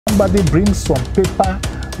somebody brings some paper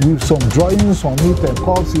with some drawings on it and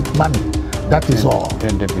calls it money. That is all.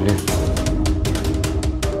 Then they believe.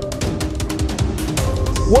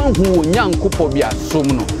 One who young couple be a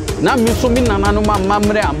sumno. Na me sumi nana no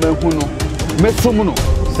mamre amahu no. Me sumno.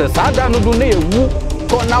 Se sada no do na ewu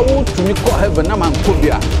ko na wo tumi ko heaven na man ko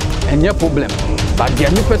bia. Enye problem. But the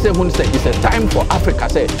only person who say it's a time for Africa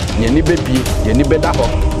say ye ni be bi, ye ni be da ho.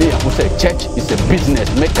 They who say church is a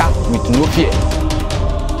business maker with no fear.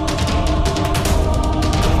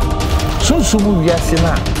 So we are seeing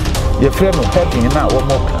now. Your friend of helping now one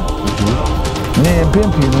more. Ne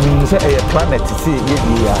pempi ni say a planet say ye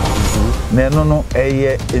ya. Ne no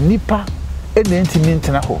a nipa e na ntimi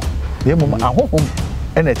ntena ho. Ye mum ahohom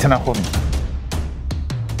e na tena ho.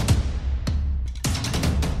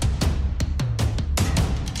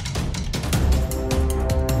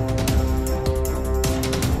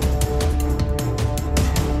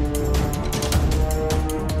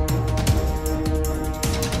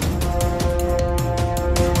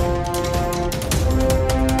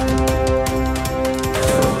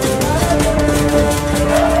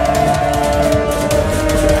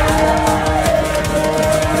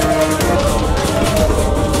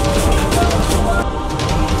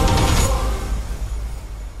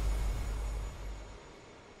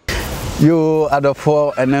 You are the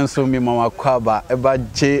four and then so me mama kwaba eba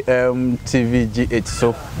JMTVGH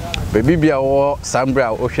so baby bia wo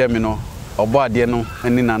sambra o hwe me no obo ade no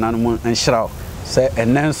ani nananom enhira se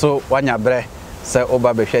enen so wanya bre se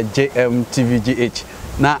oba be hwe JMTVGH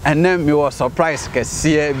na enen me was surprise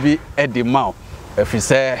kese bi edimao efi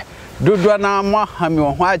se dodua na ma ha me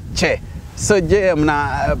ho ache so JM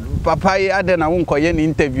na papa yi ade na wo nkoye ni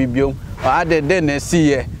interview biom ade de na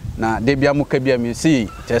siye na debia mu kabia mi si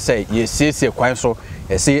chese ye siesie kwan so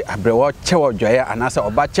ye si abrewo chewo dwoya anase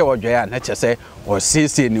oba chewo dwoya na chese o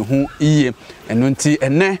siesie ni hu iye enu nti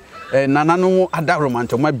ene nananu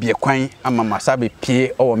adaromanto ma bie kwan ama masabe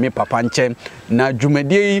pie owo mi papa nche na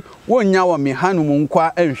dwumadie yi wonya wo mi hanu mu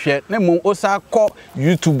nkwa enhwe na mu osa kọ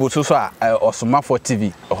YouTube so a Osomafuo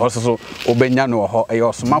TV ho so obenya no ho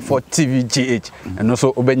Osomafuo TV GH eno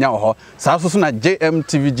so obenya ho sa so na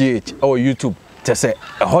JMTV GH o YouTube tese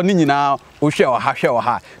ho ni nyina o hwe o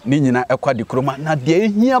ha ni nyina ekwadi kroma na de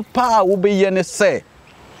ehia pa wo be ye ne se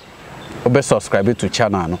obe subscribe to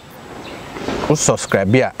channel no o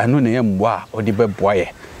subscribe a anu na ye mbo a odi be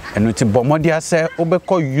boye enu ti bomodi ase obe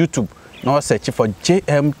ko YouTube na o search for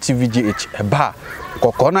JMTVGH eba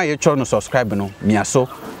kokko na ye cho no subscribe no miaso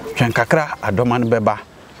twen kakra adoma no beba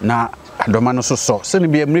na adoma no so se ne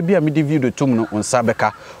bia mre bia me di video tum no onsa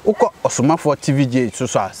beka ukọ Osomafuo TVGH so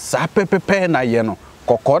sa pepepe na ye no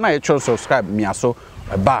kokko na ye cho subscribe miaso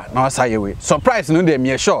eba na wasa ye we surprise no de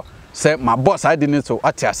me sure se my boss I didn't so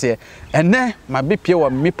atiase ene ma bepie wa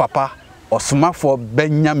mi papa Osomafuo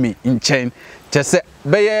Benyame nchen chese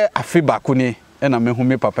beye afi bakuni ena mehu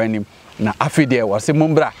mi papa nim na afi de wase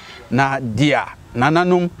mombra na dia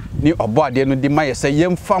nananum ni oboade no di maye se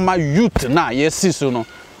yemfama youth na yesi so no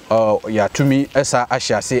ya tumi esa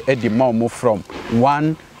ahyase edi mawo from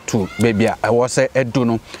 1 to baby I was edu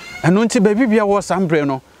no eno nti baby bia wo sambre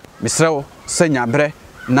no misrewo se nyabre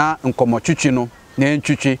na nkomotwitwi no na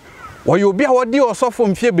ntwitwi wo ye obi a wodi osofo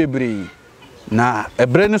mfie bebre na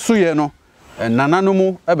ebre ne suye no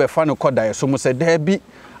nananomu ebefa no kodae so mu se da bi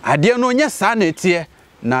ade no nya sa na etie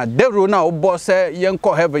na dero na obo se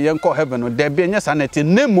yenko heaven no da bi nya sa na etie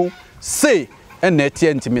nemu se ena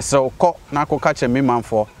etie ntimisre ko na akoka che me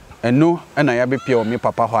manfo enu ena ya bepie o me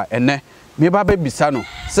papa ho ene me ba bisa no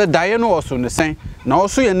se dae no oso ne sen na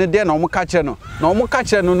oso ye ne de na omuka che no na omuka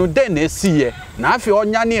che no de na esiye na afi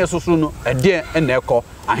onya ne esusu no ede ena ekọ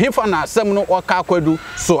ahefa na asem no oka akwadu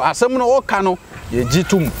so asem no oka no ye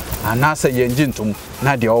gitum anase ye ngintum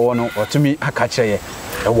na de owo no otumi aka che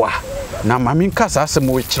ewa na mami nkasa asem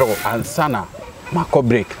we kire ansa na mako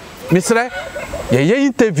break misre ye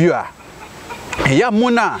interview a ya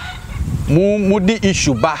muna mu di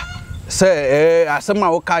issue ba se asema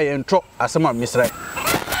wo ka ye ntro asema misre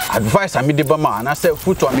advice ami de ba ma na se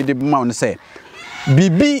futu ami de ba ma no se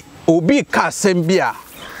bibi obi ka sembia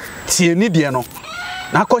tie ni de no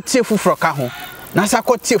na ko tie fufuro ka ho na sa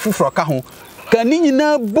ko tie fufuro ka ho ka ni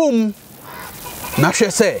nyina bom na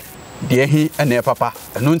hwe se de hi ene papa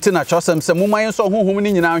eno nti na chosem se mumayen so honhom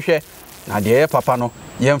ni nyina hwe na de papa no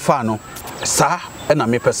yemfa no sa ena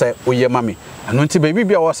me pese oye mame eno nti baby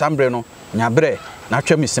bia wo sambre no nyabre na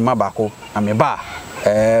twa misima bako na me ba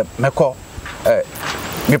meko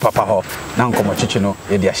me papa ho na nkomo chichi no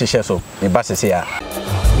ye dia hihye so me ba sese ya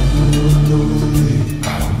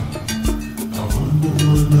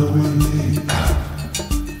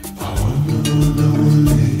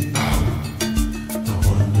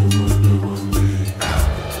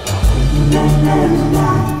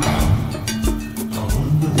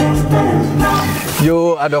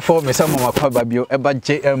Yo, adofo me sama makwa babio eba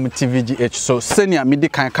JMTVGH so senior midi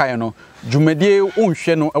kan no dwumadie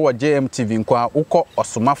unhwe no ewa JMTV nkwa ukọ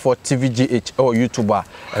Osomafuo TVGH o YouTuber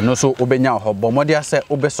eno so obenya ho bomode ase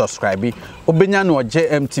obe subscribe obenya no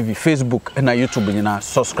JMTV Facebook na YouTube nyina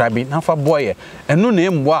subscribe na fa boye eno na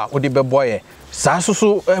embo a odi be boye saa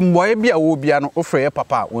so mboye bia wo bia no ofreye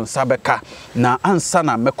papa wonsa beka na ansa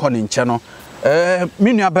na mekọ ne nche no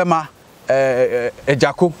minu abema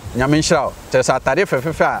ejako nyame nhyira tesa atade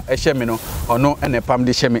fefefe a ehye me no ono ene pam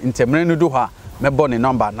de hye me ntemre no do ha mebo ne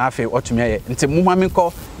number na afi otumi aye ntemu mame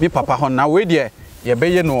ko mi papa ho na we de ye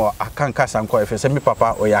beye no akanka sanko efe se mi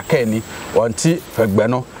papa oyaka ni wonti fagbe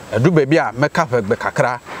no edu ba bia meka fagbe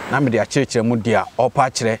kakra na me de akirikire mu dia opa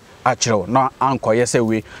akire achiro na anko yese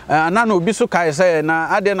we na na obi so kai se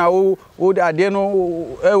na ade na wo ade no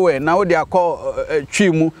ewe na wo de akọ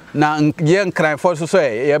twimu na ye nkran fo so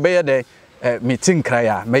ye beye de meeting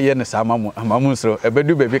kraya meye ne sama amamu sro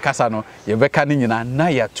ebedu bebi kasa no ye beka ne nyina na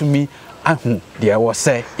ya tumi ahu de wo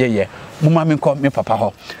se ye muma me ko me papa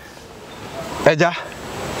ho eja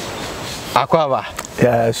akwaba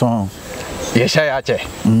ya so ye sha ya che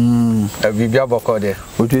bibia boko de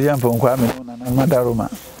otu ya mpon kwa me na madaroma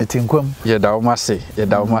etinkwam ye dawo mase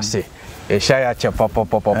ye sha ya che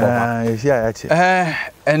papa ye sha ya che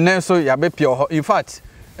enen so ya be pio ho in fact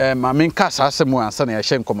mame nkasa asemu ansa na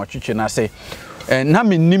yehye nkomatwetwe na se na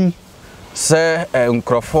menim se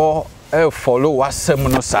nkrofo follow wasem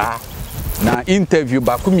no saa na interview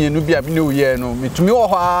ba kumienu bia bi ne uye no mitumi wo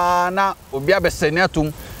ha na obi abesani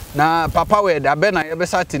atum na papa we da be na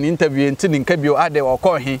yebesate ni interview enti ni nka bio ade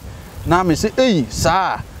wo he na me se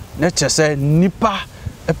saa na chese nipa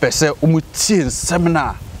epese omutie nsem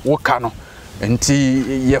na wo ka no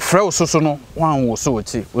enti ye frɛ ososo no wan wo so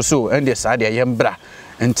oti wo so ende saa de ye mbra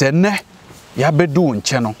ntene ya bedu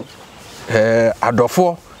nche no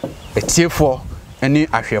adofo etiefo eni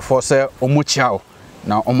ahwefo se omuchiao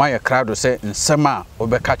na omaye krado se nsema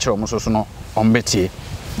obeka kire omusoso no ombetie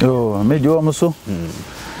mejo omuso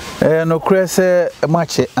no krese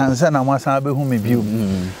mache ansa na mwasan behu me bio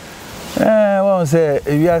won se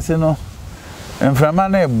ewiase no mframa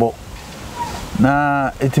na ebo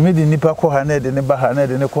na etimedi nipa ko ha na de ne ba ha na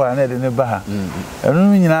de ne ko ha na de ne ba ha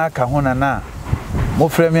enu nyina aka ho na mo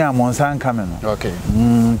frame am onsan kame no okay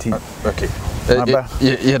okay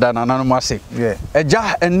ye da na no mase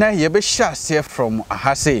eja enne ye be share from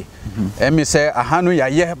ahase emi say ahanu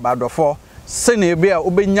yaye badofo se na ebe a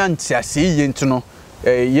obenya ntiase ye ntuno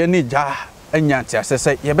ye ni ja anya ntiase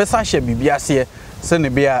se ye be sa hye bibiase se na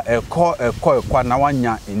be a ekọ na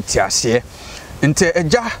wanya ntiase nte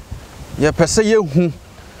eja ye pese ye hu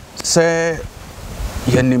se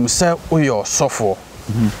ye nim se oyo sofo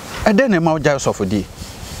ede na ma oja sofo di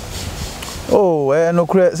no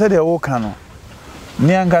kure se de wo kan no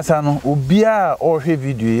ni ankasa no obia ohwe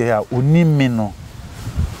video ya onimi no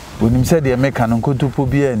onim se de me kan no kotopo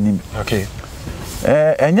bia anim okay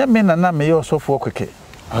enya me nana me yo sofo kweke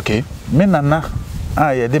okay me nana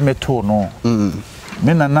ye de meto no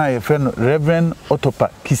me nana ye friend Reverend Otopa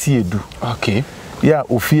Kisiedu okay ya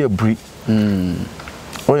ofie bri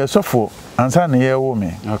oye sofo ansa na ye wo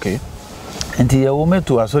me okay enti ye wo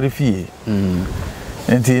meto asori fie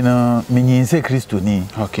enti no minyinse Kristo ni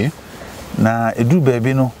okay na edu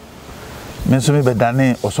baby no menso me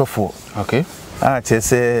bedane osofo okay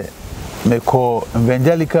chese me ko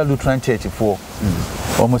Evangelical Lutheran Church for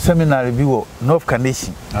omo seminary bi wo North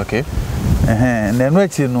Canadian okay na no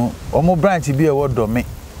achi no omo branch bi e wo dome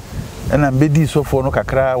na mbedi sofo no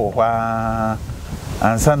kakra wo hwa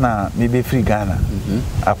ansa na me be free Ghana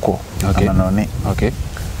akọ amanone okay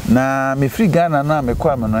na me free Ghana na me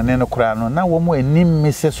kwa amanone no kra no na wo mo anim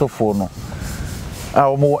me se sofo no a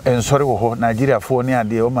wo mo ensori wo ho Nigeria fo ni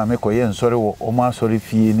ade o ma me ko ye ensori wo o ma asori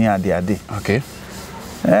fie ni ade okay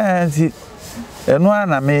nti eno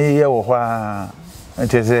ana me ye wo ho a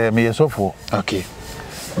ntese me ye sofo okay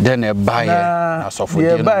then e buy na sofo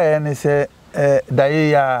ye buy ni se daye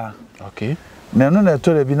ya okay na no na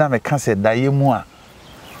to bi na me ka se daye mu a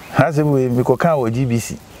ha se we ko kan wo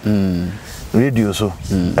GBC radio so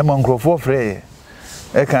e mo nkrofo frɛ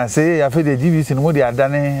e kan se ya fe de GBC no mo de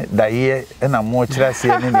adane daye e na mo kira se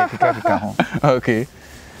ne ne kika ho okay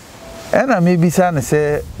e na me bisa ne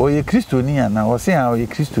se oye kristoni ana o se oye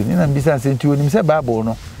kristoni na bisa se nti onim se bible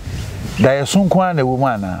no daye so nko na wo mu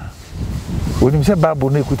ana onim se bible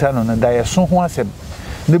no ekuta no na daye so ho asem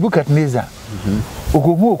Nebukadnezar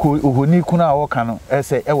okohu ohoni kuna a wo ka no e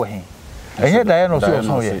se e wo hen enye daye no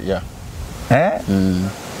so ye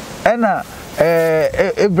ena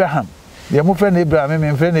Abraham ye mo friend Abraham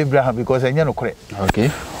me friend Abraham because enye no kore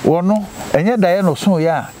okay wono enye daye no so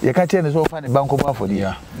ya ye ka che ne so fa ne banko ba for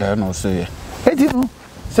dia daye no so ye Etino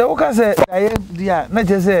se wo ka se aye dia na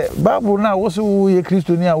je se Bible na wo so ye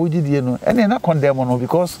Kristoni a wo gidie no ene na condemn no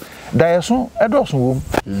because dayeso edoso wo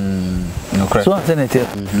no correct so alternative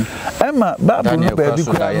Emma Bible no baby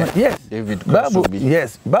kura yes Bible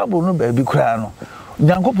yes Bible no baby kura no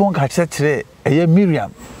Nyankopon ka kire eye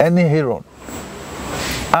Miriam ene Aaron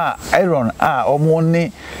Aaron omo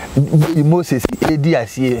ne Moses edi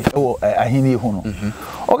asie wo ahini hu no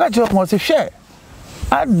o ka kire mo se hwe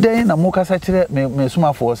aden na mo kasa kire me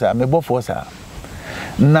Osomafuo sa me bofo sa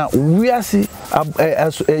na wiase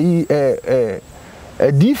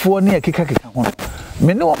difo ne ekeka ho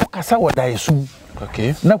me ne wo kasa woda yesu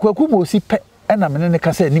okay na kwaku mo si pe na me ne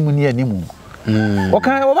kasa animu ne animu o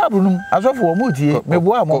kan o babru num asofo wo modie me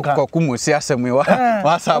bo amon ka kwaku mo si asem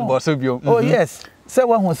wa sa boso bio oh yes se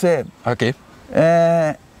wa hu se okay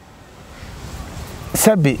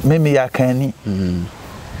sabi me ya kan ni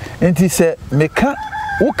enti se me ka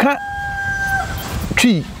wo ka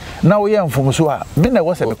twi na wo ye mfom so a me na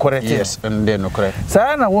wo se me correct yes and then no correct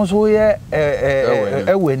sa na wo so ye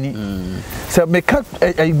ewani se me ka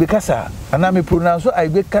ayigbe kasa ana me pronounce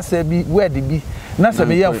ayigbe kasa bi word bi na se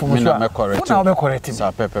me ye mfom so a wo na wo me correct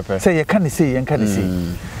sa pepe se ye ka ne se ye ka ne se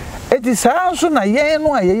eti sa so na ye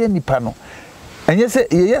no a ye nipa no enye se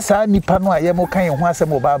ye sa nipa no a ye mo kan ye ho asem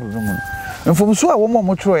Bible no mu mfom so a wo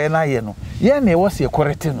mo tro ye na ye no ye na ye wo se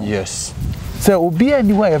correct no yes se obi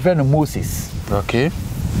ani ho ye friend Moses okay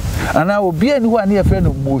ana obi ani ho ani ye friend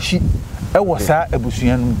Moshi e wo sa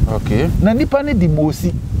abusua no okay na nipa ne di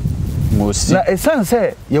Mosi na esan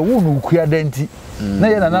se ye wo no kua danti na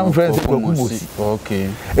ye na nam friends kwaku Mosi okay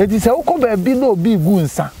eti se wo ko ba bi na obi gu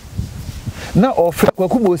nsa na ofre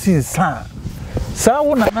kwaku Mosi nsa sa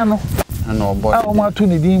wo nana no na obo a o ma to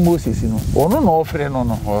ni din Moses no ono na ofre no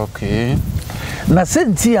no okay na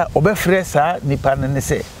senti a obefre sa nipa ne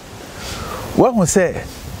se wa hu se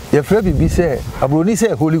ye frɛ bibi se abroni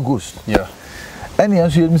se Holy Ghost yeah ene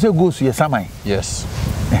yanso ye se ghost ye saman yes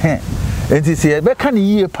enti se ye be ka ne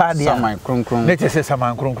yie pa dia saman kronkron na se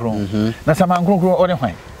saman kronkron na saman kronkron o ne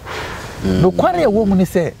hwan no kware wo mu ni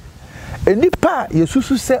se enipa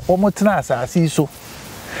yesusu se omotena asase so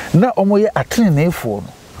na omo ye atrenefo no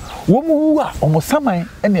wo mu wu a omo saman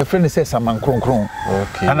ene ye frɛ ne se saman kronkron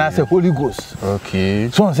okay ana se Holy Ghost okay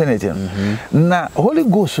so on se ne tin na Holy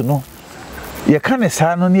Ghost no ye kan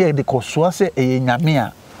sa no ne ye de kosoa se eye nyame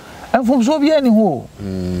a enfom so bia ni ho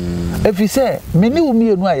efi se me ni wo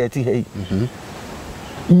mienu a ye ti hei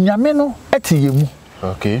nyame no eti ye mu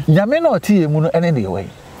okay nyame no eti ye mu no ene de we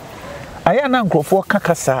aya na nkrofo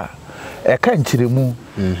kakasa e ka nchiremu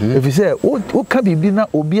efi se wo ka bibi na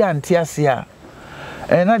obi ante ase a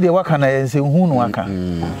na de waka na yense hu no waka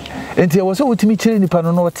enti ye wo se wotimi chire nipa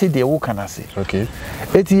no no wote de wo kana se okay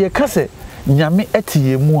eti ye kase nyame eti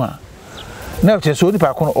ye mu a na che so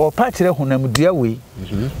nipa ko o pa kire honam dua we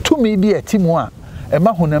tumi bi etimu a e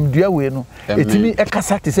ma honam dua we no etimi e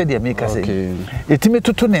kasa te se de me kasa etimi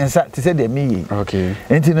toto ne nsa te se de me yi okay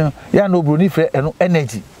enti no ya no broni frɛ eno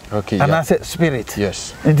energy okay ana se spirit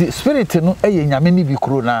yes enti spirit no e ye nyame ni bi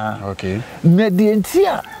kro na okay na de enti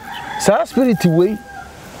a sa spirit we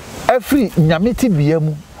afri nyame ti bia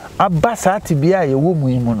mu aba sa ti bia ye wo mu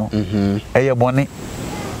yi mu no e ye bone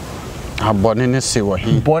abone ne se wo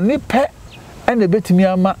hi bone pe ene betimi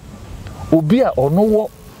ama obi a ono wo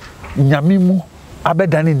nyame mu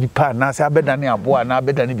abedane nipa na se abedane aboa na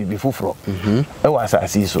abedane bibi foforo e wa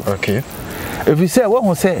asase so okay if you say wo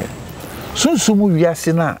ho say sunsumu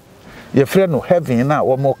wiase na ye frɛ no heaven na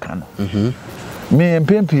wo mo ka no me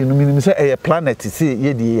empempi no minim say e planet see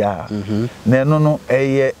ye die ya na eno no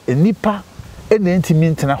e nipa ene ntimi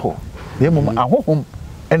ntena ho ye mum ahohom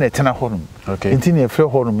ene tena ho no okay ntini e frɛ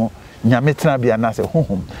ho no mo nyame tena bia na se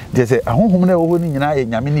honhom de se ahonhom na wo ni nyina ye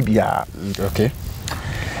nyame ni bia okay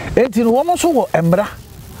enti no wo so wo embra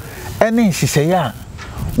ene nhihye ya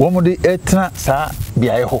wo mo de etena sa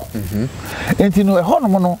bia ye ho enti no e ho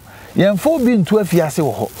no no ye mfo bi ntu afiase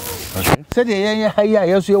wo ho okay se de ye ha ya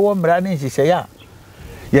yeso ye wo mbra ne nhihye ya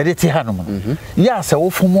ye de te ha no ya se wo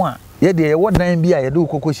fomo a ye de ye wo dan bi a ye de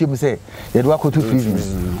kokohye mu se ye de akoto prison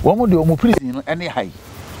wo mo de wo mo prison no ene hai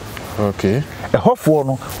okay e hofo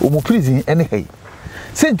no o mu prison ene hai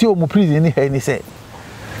senti o mu prison ene hai ni se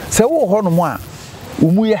wo ho no mo a o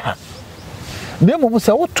mu ye ha na mo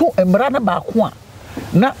se wo to emra na ba ko a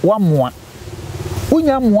na wa moa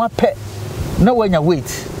unya moa pe na wanya weight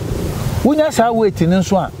unya sa weight ni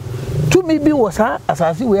nso a to me bi wo sa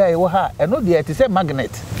asase we aye wo ha eno de ete se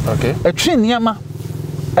magnet okay e twi niama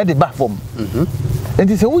e de ba fom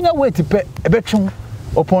enti se unya weight pe e betwe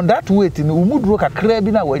upon that weight ni umuduro kakra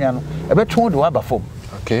bi na wanya no e betwe de wa ba fom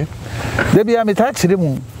okay de bia meta kire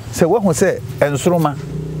mu se wo hu se ensoroma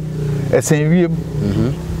esen wiem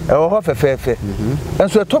e wo ho fefefe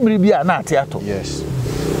enso etomiri bia na ate ato yes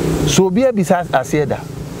so obi abisa asieda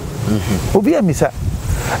obi amisa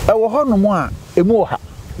e wo ho no mo a emu wo ha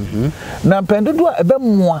na pendodo a ebe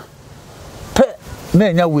moa pe na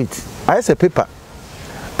enya weight ayese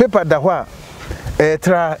paper da ho a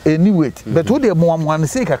tra any weight but wo de moa ne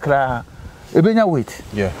sei kakra ebenya weight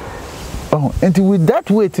yeah and with that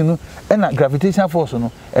weight no and gravitational force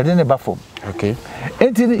no e de ne ba form okay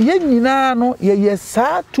enti ye nyina no ye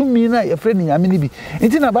saa tumi na ye frɛ ne nyame ne bi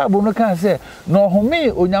enti na bible no kan sɛ na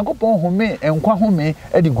ohome onyankopɔn home enkwa home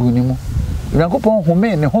e de guni mu onyankopɔn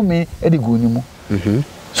home ne home e de guni mu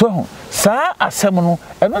so saa asɛm no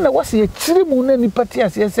ɛno na wɔse ye kyiri mu na nipa te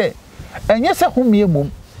ase sɛ ɛnyɛ sɛ home emom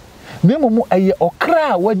ne mom ɛyɛ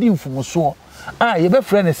ɔkra a wadi mfumuso a ye be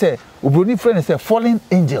frɛ ne sɛ obroni frɛ ne sɛ fallen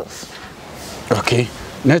angels okay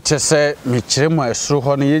na chese me kyerɛ mu esro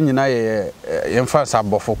ho no yenyina ye yemfa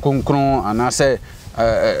sabofo konkron anase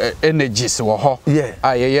energies wo ho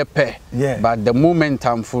a ye pɛ but the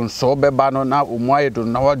momentum fun so beba no na omu ayedo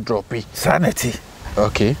na wa drop sanity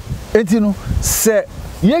okay enti no se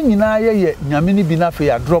yenyina ye nyame ni bi na fe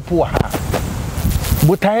ya drop wa ha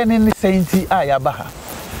botaye ne senti a ya ba ha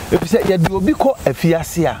efise ye de obi kɔ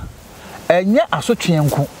afiase a enye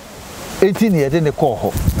asotwenku enti ne ye de ne kɔ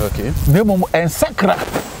ho okay nemom ensakra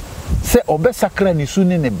se obesakra ni su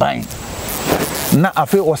ne ban na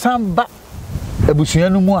afi osamba ebusua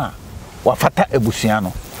no mu a wafata ebusua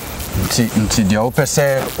no nti dia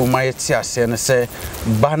opese o mayeti ase ne se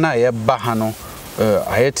ba na ye ba ha no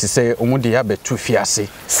ayeti se omudi ya betu fiase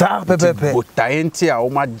sa pepepe botaenti a o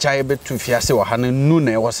magyae betu fiase wa ha no nu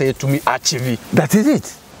na wo se etumi achieve that is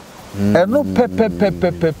it eno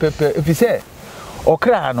pepepe if you say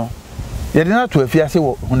okra no ye de na to afiase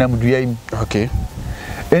wo honamdua yi okay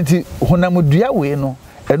enti honamdua we no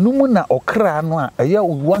enumu na okra no a eye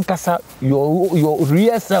wankasa your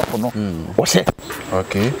real self no wo se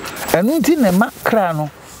okay enu nti na ma kra no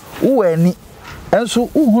wo ani enso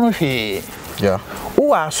uhunu hwe yeah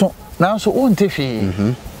wo aso na nso wo nte hwe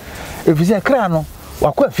efise kra no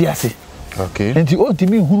wakɔ afiase okay enti o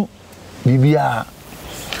ntimi hunu bibia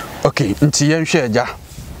okay nti yenhwe agya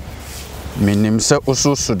minim se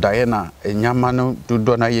osusu dae na enyama no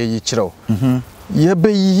dodo na ye yi kirew ye be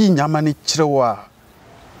yi nyama ni kirew a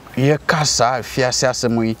ye kasa afiase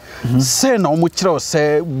asemu yi se na omu kirew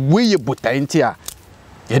se we ye botainti a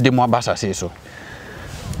ye de mo abasa se so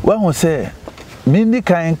wa ho se mini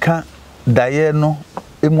kan ka dae no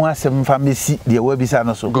emu asem fa mesi de wa bisa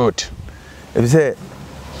no so good e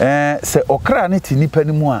se okra ne ti nipa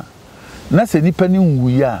ni mu a na se nipa ni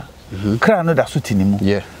nwuyi a kra no da so ti ni mu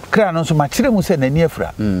yeah kra no so ma kire mu se nani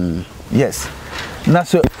afra yes na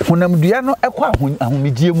so honamdua no ekɔ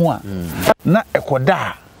ahomedie mu a na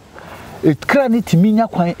ekoda kra ne timinya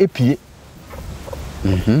kwan epie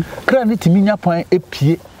kra ne timinya kwan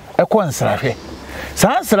epie ekɔ nsrahwe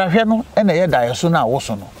saa nsrahwe no na ye dae so na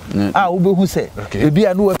woso no a wo behu se ebi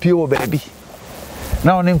a no wapie wo baabi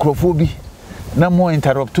na one nkrofo bi na mo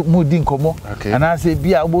interrupt mo di nkomo ana se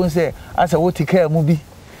bi a wo se asa wo tika mu bi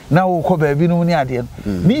na wo kɔ baabi no ni ade no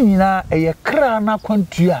ni nyina eye kra na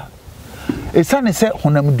kwantua esane se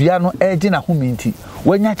honamdua no eje na hominti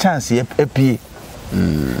wanya chance epie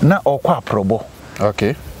na okɔ aprobo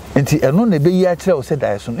okay enti eno na be yi a kire wo se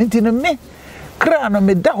dae so enti no me kra no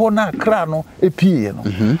me da ho na kra no epie no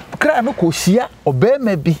kra no ko hia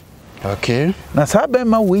obema bi okay na sa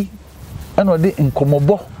bema we eno de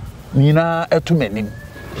nkomobo nyina etumanim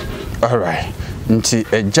all right nti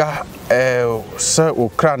eja se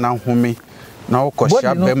okra na home na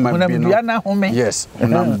okohia bema bi no yes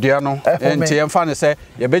honamdua no enti yemfa ne se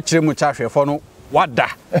ye be kire mu chahwefo no wada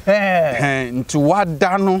nti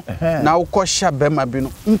wada no na okohia bema bi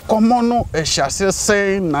no nkomo no ehyase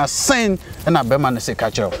sen na sen na bema ne se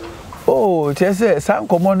ka kire oh chese sa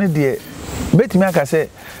nkomo ne de betimi aka se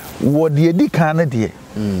wo de edi kan ne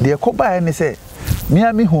de koba ne se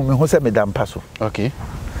mi hu me ho se me dampa so okay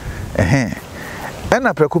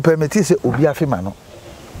ena prekupe meti se obi afema no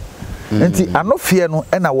enti anofie no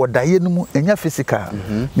ena wodaye no mu enya physical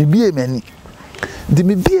me bie mani de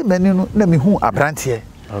me bie mani no na me hu abrantie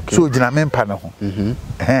so gina me mpa ne ho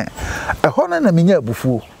ho na me nya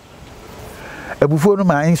abufuo no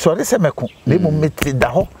ma an sori se meko na mo meti da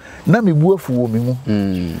ho na me bu afuo me mu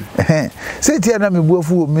se tie na me bu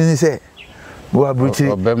afuo me ni se bo abruti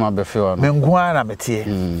obema be fe wa no me nkoa na metie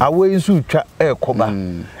awo nsu twa ekoba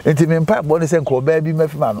enti me mpa bo ne se nko oba bi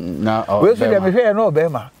mafima no we so de me hwe na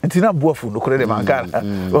obema enti na bo afu no kore de mankara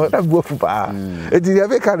na bo afu pa enti ya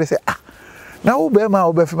be ka ne se na wo be ma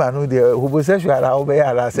wo be fima no de homosexual a wo be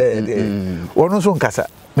ya la say de wono so nkasa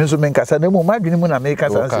me so me nkasa na mu madwene mu na me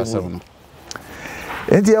kasa nso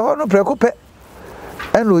enti e ho no preko pe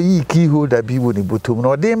eno yi key holder bi wo ni botom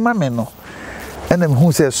na de ma me no ena me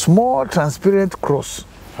hu say small transparent cross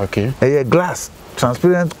okay a glass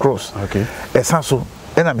transparent cross okay esa so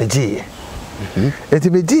ena me ji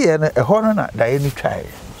enti me ji e ho no na da ye ni twai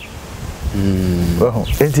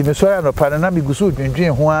enti me so ya no pa na me gusu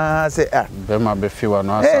dwendwen ho a say be ma be fi wa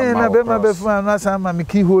no asa ma na be ma be fi wa no asa ma me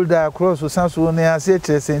key holder cross so so ne ase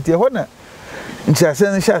chese enti ho na nti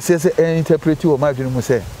ase ne sha ase say interpret wo ma dwene mu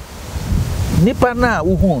say nipa na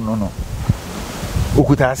wo hu no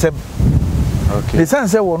okuta asem okay the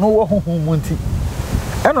sense say wo no wo hu mu nti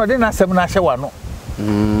e no de na asem na hye wa no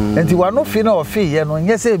enti wa no fi na o fi ye no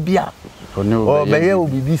nye say bia o be ye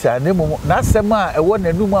obibi sa ne mo na asem a e wo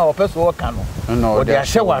nanum a opeso wo ka no o de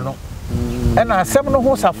hye wa no e na asem no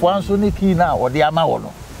ho safo anso ne ki na o de ama wo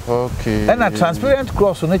no okay e na transparent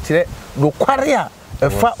cross no kire no kware a e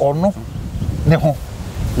fa ono ne ho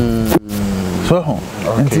so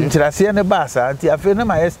nti tirase ne ba sa nti afi na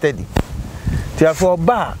ma steady ti afo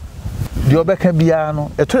ba di obeka bia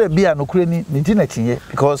no etore bia no kure ni nti na kinye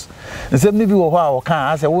because nsem ni bi wo ho a wo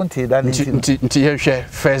kan ase wonte da nti ye hwe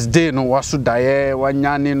first day no waso dae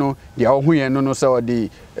wanyane no dia wo hu ye no se odi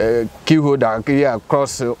key holder ya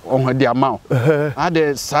cross on di amount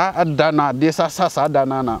ade sa adana de sa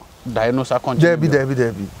adana na dae no sa continue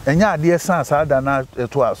debi enya ade sa adana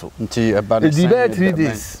eto aso nti eba the 3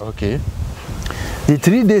 days okay the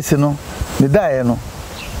 3 days no the dae no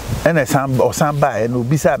ena samba no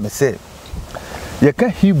bisa me say ye ka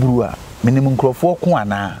Hebrew a minim nkrofo ko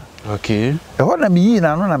ana okay e ho na mi yi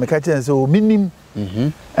na no na me ka chen say o minim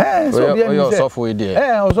so bia mi say Osomafuo de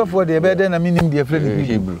Osomafuo de be de na minim de frɛ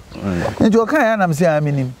Hebrew nti o kan ya na me say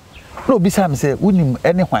minim no bisa me say unim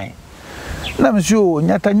ene hwan na me say o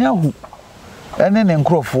nyatanyahu ene ne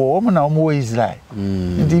nkrofo o mo na o mo Israel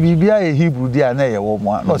nti bibia ye Hebrew dia na ye wo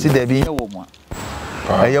mo a no si da bi ye wo mo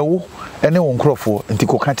a ye wo ene wo nkrofo nti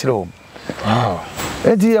ko ka kire wo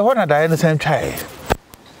enti ho na dae no san twae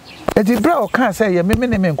enti bra o kan say ye me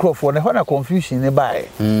nkrofo ne ho na confusion ne bae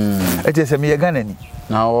enti se me ye ganani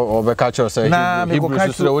na o be ka kire say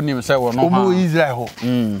Hebrew so onim say wo no ha o Israel ho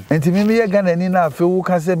enti me ye ganani na afi wo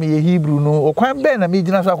ka say me ye Hebrew no o kwan be na me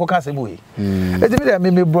gina so akoka say boy enti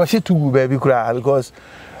me brush to ba bi kura because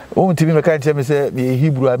o nti me ka kire me say me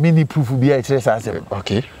Hebrew a mini proof bi a kire sa asem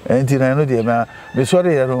okay enti na no de ma me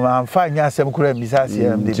sorry ya no am fa nya asem kura mi sa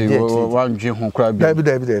asem de de wan dwe ho kura bi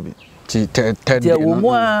dabi ti third day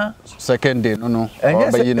no second day no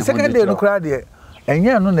second day no kura de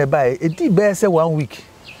enya no ne bai edi be say 1 week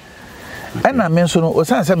ana me so no o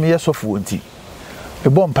san say me yesofo nti e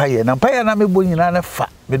bo mpaye na me bo nyina na fa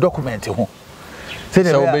me document ho say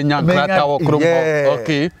de be nya krata wo krom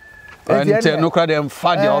okay ante no kra dem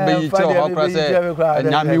fa de obeyi kire o kra say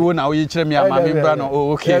nyame wo na wo yi kire me ama me bra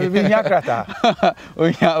no okay me nya krata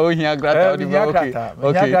o nya krata di okay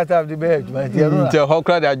nya krata di be nte ho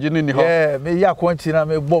kra de adwene ni ho me ya konti na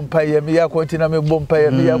me bompaye me ya konti na me bompaye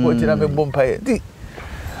di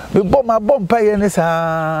me bompaye ne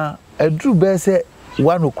sa adru be say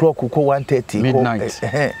 1 o'clock ko 1:30 midnight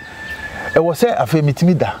e wo say afa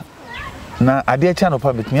mitimi da na ade cha no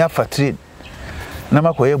pa mitimi afa train na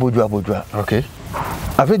makoye bodua okay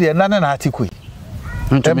afi de na atikoi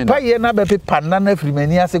empa ye na be pepa na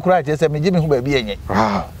frimani ase kura je se me je me hu ba bi enye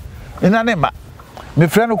ina ne ma me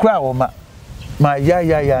frɛ no kura wo ma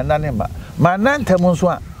ya na ne ma na ntem nso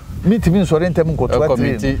a mitimi nso re ntem nkoto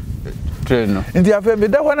train no ndi afi me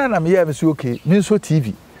da hona na me ya me so okay me so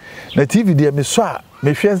TV na TV de me so a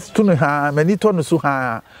me hwɛ to no ha mani to no so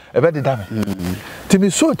ha e be de da me ti me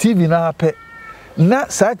so TV na pe na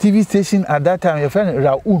sa TV station at that time your friend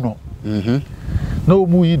Rauno no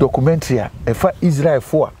mu yi documentary e fa Israel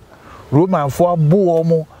for Roman for bo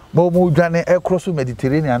mo dwane across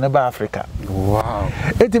Mediterranean ba Africa wow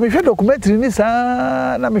eti me hwe documentary ni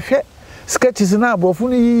sa na me hwe sketches na abrofo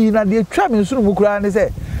ni na de twa me nsuru mu kura ne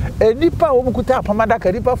se enipa wo mu kuta apamada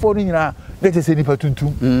ka nipa fo ni nyina de te se nipa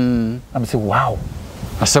tuntum am say wow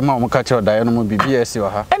asema o ka che dae no mu bibia esi wa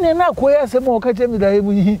ha ene na akoya asema o ka che mi dae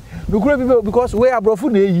mu yi nukura bi because we abrofo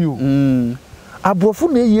na eyi o abrofo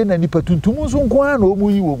na eyi na nipa tuntum nso nko a na o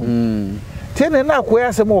mu yi wo mu tiene na akoya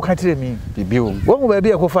asema o ka che mi bibia wo mu ba bi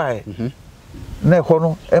e ko fa na e ko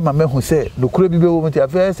no e ma mehu se nukura bi wo mu ti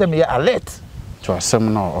afa se me ya alert to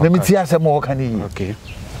asem na o na mi ti asema o ka ni okay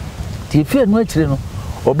ti fi anu akire no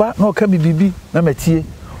oba na o ka mi bibi na matie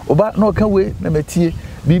oba na o ka we na matie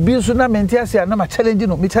bibi so na menti ase na ma challenge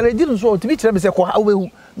no me challenge no so o ti bi kire me se ko ha we hu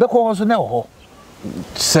be ko so na ho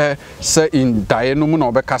se in dae no mu na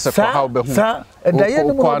obeka se for how be hu sa dae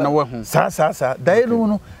no mu na wehu sa dae no mu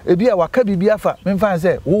no ebi a waka bibia fa memfa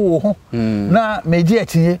se wo ho na meji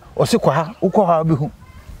atinye o se kwa ha ukọ ha be hu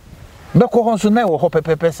be ko ho so na wo ho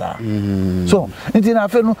pepepe sa so nti na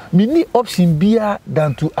afa no me ni option bia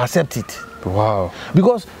than to accept it. Wow.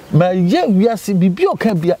 Because my yeah we are see bibia o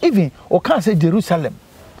kan bia even o kan say Jerusalem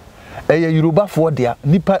Yoruba for there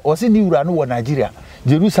nipa o se ni wura no wo Nigeria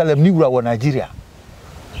Jerusalem ni wura wo Nigeria.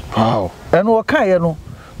 Wow. And o kan ye no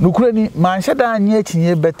nukure ni man hyeda anye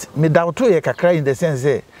akinye bet me doubt ye kakra in the sense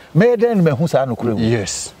say me den me hu sa nukure.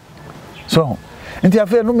 Yes. So nti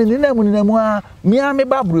afa no me ni na mu a me a me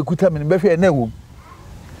babro ekuta me be hwe na wo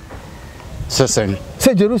sesen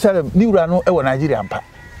say Jerusalem ni wura no e wo Nigeria mpa.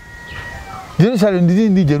 Jerusalem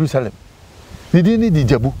di Jerusalem di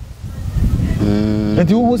Jabu.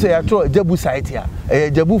 Nti wo say atro Jabu site ya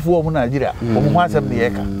Jabu fo mu Nigeria wo mu asem ne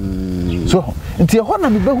yeka. So nti ho na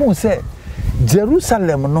me be hu say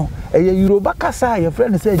Jerusalem no Yoruba kasa ye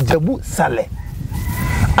friend say Jabu Sale.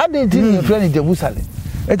 Ade di ye friend Jabu Sale.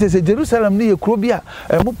 Ete say Jerusalem ni ye kuro bia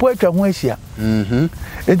mo po atwa ho ahia.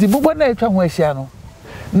 Enti bubo na atwa ho ahia no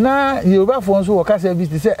na Yoruba fo nso wo kasa bi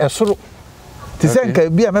say esoro. Ti say nka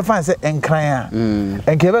bia me fan say enkran a.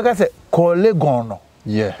 Enka be ka say kole gono.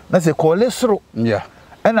 Yeah. Na say kole soro. Yeah.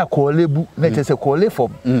 Ena kole bu na te say kole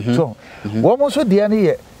fom. So wo mo so dia ne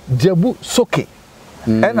ye Jabu Soke.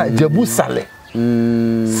 Ena Jabu Sale.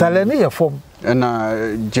 Sale ne ye fom. Ena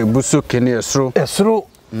Jabu Soke ne esro. Esro.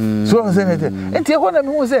 So say ne. Enti ho na me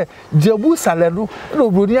hu say Jabu Sale no na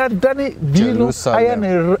obroni adane bi no aya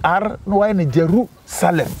ne ar no aya ne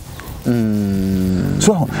Jerusalem.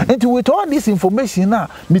 So enti with all this information na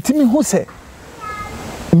mitimi hu say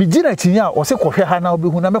mi gina tinya o se kohwe ha na obi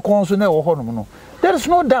hu na me kon so na wo ho no. There is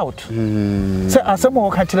no doubt. Say asemo o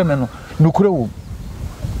ka kire me no nukure wo.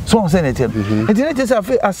 So say ne tem. Enti ne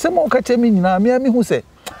say asemo o ka kire me nyina me hu say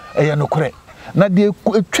eye nukure. Na de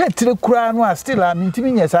twetire kura no a still a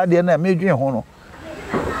mitimi nya sa de na me dwen ho no.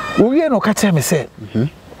 Wo wie no ka kire me say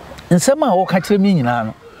nsema o ka kire me nyina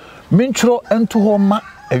no mentro ento ho ma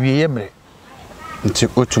awiye mre. Nti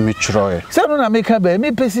otumi chroe. Say no na me ka ba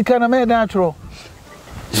me pesika na me da chro.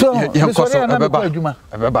 So yankoso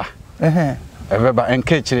ebeba ebeba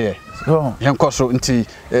enke chire yankoso nti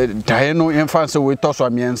dae no yemfa se we toso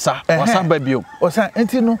amiensa wasamba bio osan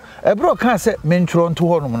nti no ebro kan se mentro nto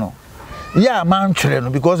ho no no ya man chire no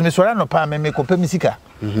because me sori no pa me ko pemisika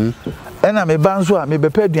ena me banzo a me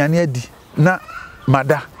bepa aduane adi na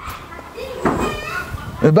mada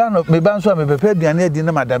me banzo a me bepa aduane adi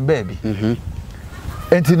na madam baby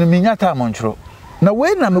enti no minyata monchro na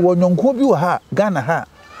we na me wonyonko bi wo ha Ghana ha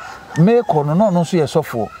me ko no no so ye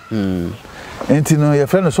sofo enti no ye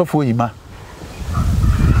friend sofo yima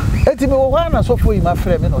enti me wo ha na sofo yima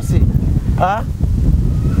frɛ me no se pa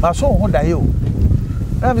ma so ho dae o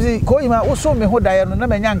na me ko yima wo so me ho dae no na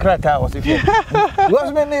me nya nkrata o se fi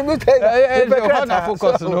was me ni me tell you na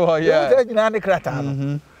focus no yeah me tell you na nkrata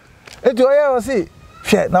no enti o ye o se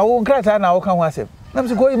hwɛ na wo nkrata na wo ka ho asem na me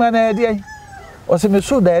se ko yima na de ai o se me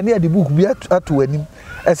so dae na de book bi ato anim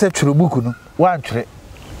ese twere book no wan twere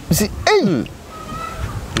see eh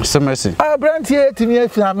semesi abrantie timi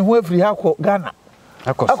afia me ho afiri ha ko Ghana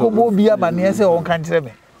akobo bia mane ese won kan kire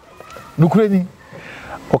me nukure ni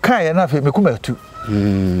o kan ye na fe me kuma atu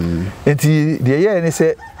enti de ye ni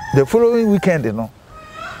say the following weekend no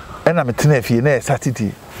ena me tena afie na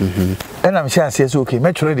Saturday ena me chance say okay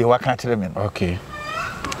me twere de wa kan kire me no okay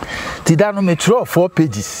ti da no me twere 4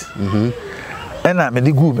 pages ena me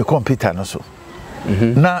di gu me computer no so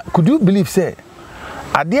na could you believe say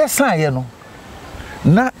ade san ye no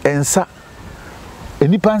na ensa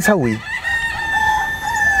enipa nsa we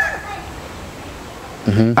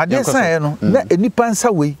ade san ye no na enipa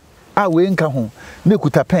nsa we a we nka ho na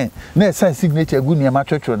ekuta pen na esa signature gu niam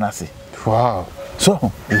atwetwe na se wow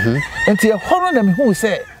so enti e horo na me hu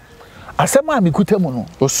say asema me kuta mu no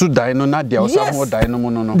osu dai no na dia osamo dai no mu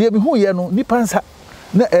no de me hu ye no nipa nsa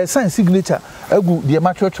na esa signature agu de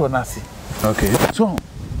matwetwe na se okay so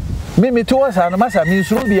me to wasa no masa me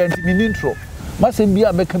nsuru bia mi ni intro masa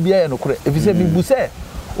bia meka bia ya no kore efise mi bu se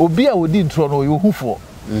obi a odi intro no yo hufo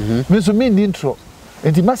me so mi ni intro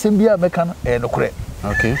enti masa bia meka no no kore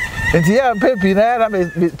okay enti ya pepi na ya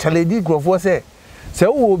me challenge grofo se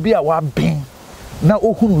wo obi a wa ben na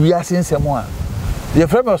ohunu wi asensem a ye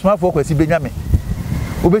frɛ me Osomafuo Benyame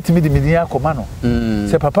obetimi di midin akoma no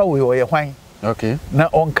se papa wo ye hwan okay na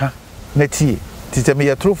onka na tie tite me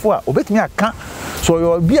ye trofo a obetimi aka so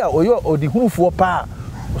yo bia oyo odihunufo pa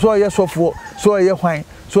so ye sofo so ye hwan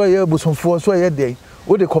so ye busumfo so ye dey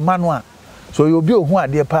o de koma no a so you be who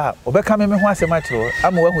ade pa obeka me ho asem akiro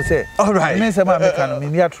ama wahu say all right me say ma meka no me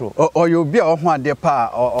ni atro or you be ho ade pa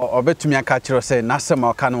obetumi aka akiro say na asem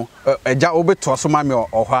aka no eja obeto so ma me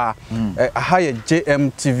ohwa aha ye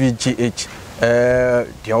JMTVGH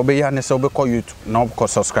dia obeya ne say obekọ YouTube na obekọ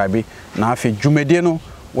subscribe na afi dwumedie no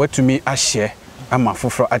watumi a share ama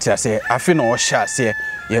foforo ati ase afi na o share ase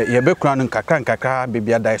ye bekura no nkakra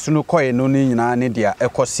bebia dai so no koye no ni nyina ne dia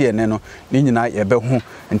ekose ene no ni nyina ye be hu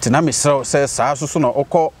ntina mesrew se saa so no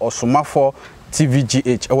okọ Osomafuo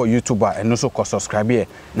TVGH ewo YouTube a eno so ko subscribe ye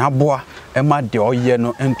na boa e ma de oye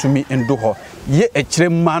no entumi ndo ho ye ekire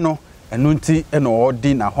ma no eno nti eno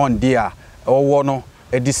odi na honde a owo no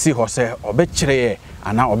edisi ho se obekire ye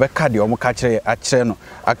ana obeka de omuka kire akire no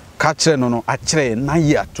aka kire no akire na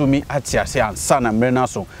ye atumi atiase ansa na mrena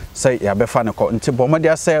so se ya befa ne ko nti bomode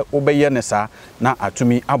ase obeye ne sa na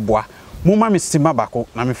atumi aboa muma misima bako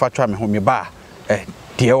na mefatwa me ho me ba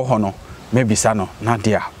de ho no mebisa no na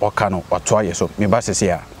de a oka no oto ayeso me ba sese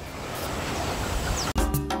ya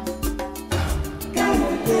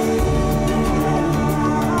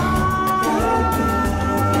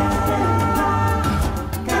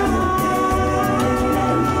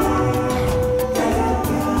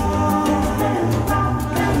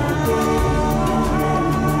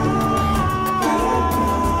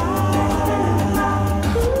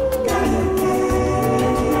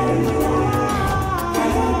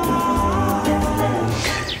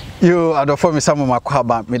Yo adofo mi samu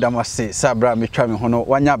makwaba medamase sabra metwa me hono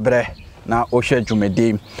wanya bre na ohwe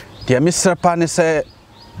dwumedi de mi srepa ne se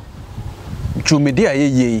dwumedi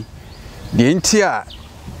ayeye de nti a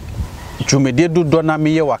dwumedi dodo na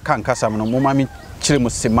me ye wakanka sam no moma mi kire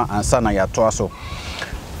musima ansa na ya to aso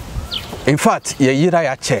in fact ye yira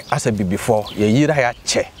ya che asa before ye yira ya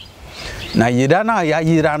che na yira na ya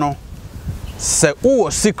yira no se o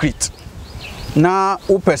secret na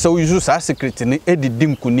o pese o use sa secret ni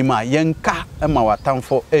edidim kunima yenka ema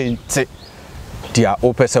watamfo enti dia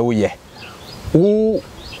o pese wo ye wo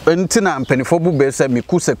enti na mpanifo bu be se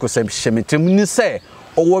mikuse hyemetem ni se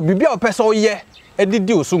owo bibia o pese o ye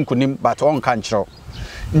edidi osunkunim but on kan kiro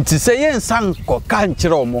nti se yensan ko kan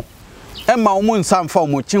kiro mo ema o mu nsan fa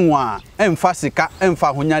mo chinwa emfa sika emfa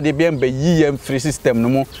honyade bia mba yiye free system no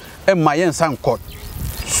mo ema yensan ko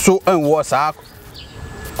so enwo sa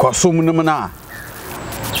kwasum num na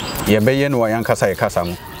ye beye no yankasa ye kasa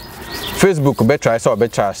mu Facebook be try so be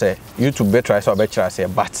try say YouTube be try so be try say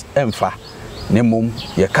but emfa ne mum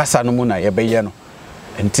ye kasa no mu na ye beye no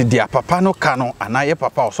enti dia papa no ka no ana ye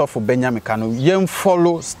papa Osomafuo Benyame ka no ye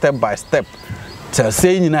follow step by step tell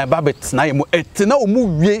say nyina ba bet na ye mu etina o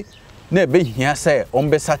mu wie na be hia say on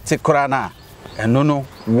be satikora na eno no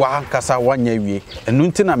wa kasa wanya wie enu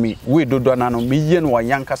ntina me we dodo na no me ye no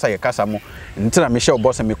yankasa ye kasa mu ntina me hye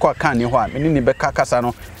obo se me ko kan ni ho a me ni be kasa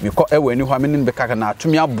no me ko ewa ni ho a me ni be kaka na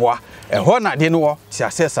atumi aboa ho na de no wo ti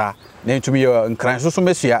asesa na ntumi ye nkran so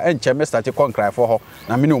mesua enche me start ko nkran fo ho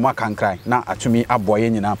na me ni o maka nkran na atumi aboa ye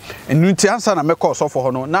nyina enu nti ansa na me ko Osofo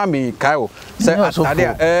ho no na me kai o se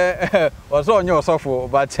atade oso onye Osofo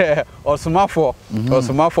but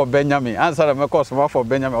Osomafuo Benyame ansa na me ko Osomafuo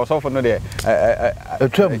Benyame Osofo no de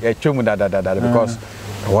atwem da because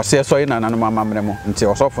was so ina na mama mremo nti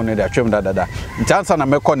Osofo no de atwem da nti ansa na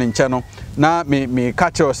me ko ne nche no na me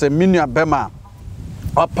catch o se minua bema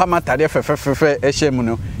opama tade fefefefe ehye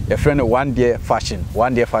no your friend one day fashion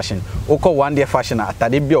oko one day fashion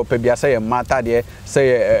atade bia opabia say mata de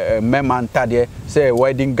say mema tade say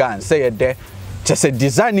wedding gown say de just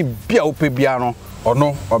design bia opabia no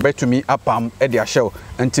ono obetumi apam e de ahyew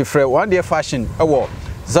nti frɛ one day fashion ewo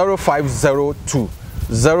 0502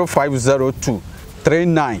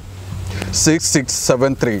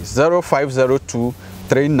 396673 0502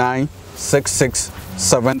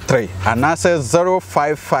 396673 and I say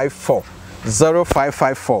 0554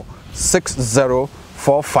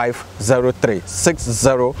 604503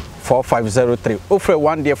 604503 offer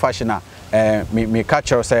one day fashion me catch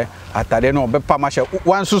her say atade no be pamashe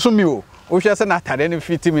wan susu mi o hwe se na atade no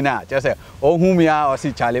fiti mi na je say ohumi a o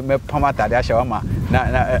si chale me pamatade a shewa ma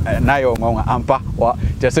na yo ngon ampa o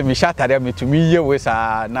je say mi shatade me tumi ye we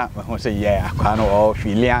sa na ho say ye akwa no o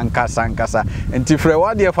filian kasa enti frɛ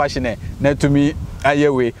one day fashion na tumi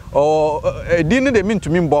ayewe or didn't they mean to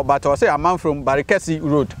me but I say a man from Barikesi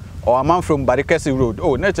Road or a man from Barikesi Road.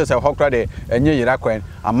 Oh, not just a hawker there, and ye Irakwen,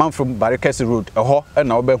 a man from Barikesi Road, a ho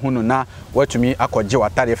and Obe Hununa, what to me, a Kojo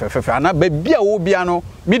Atari Fefe, and I be a Obiano,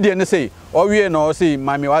 median say, or we no see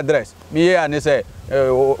my address. Me and say,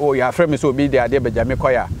 oh, your friend is will be there, Benjamin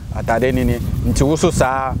Koya, at Adenini, into Uso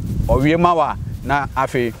sa, or we mawa. Na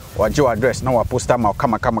afi waje address na wa poster ma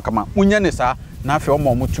kama unyanisa na afi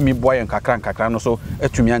omo tumi boy nkakra no so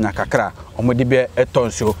atumi anya kakra omo de be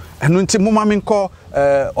etonso enu nti moma menko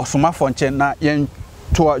Osomafuo nche na yen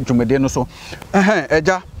to dwumede no so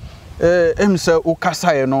eja emse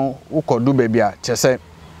ukasaye no ukodu bebia chese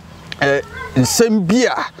nsem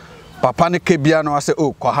bia papa ne kebia no ase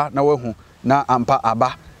kwaha na wahu na ampa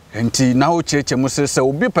aba enti na o cheche musese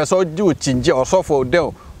obi pese odi o chinje osofo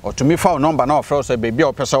odel otumi fa number na ofre so bebia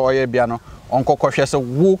o pese oye bia no onkokọhwe se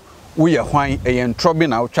wo ye hwan eyen trobi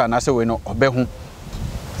na otwa na se we no obehu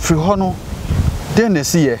firi ho no den na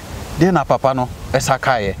siye den na papa no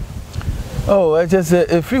esakaye. Oh, I just say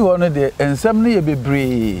a free one of the and some near be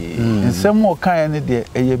brave, and some more kind of the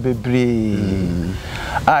a be brave.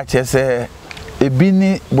 I just say a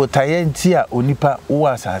bini botayentia unipa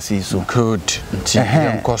was as so good.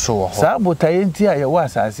 Sa botayentia ya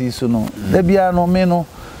was as so no. There be no meno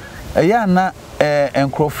a yana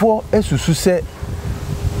and crofo esusu se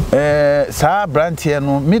sa brantia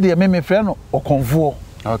no media me friend or convo.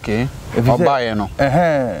 Okay. Obaye no.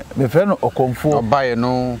 Me friend Okomfo. Obaye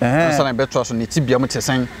no. Ansana beto so ne tibia mo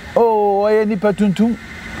tesen. Oh, oye nipa tuntum.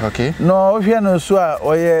 Okay. No, ohwe no so a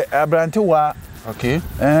oye abrante wa. Okay.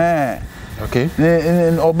 Okay.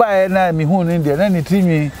 Obaye na mi hu ni de na ni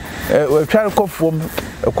timi we tware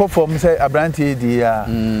kofom say abrante di ya.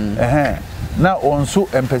 Na onso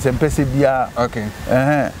empese bia. Okay.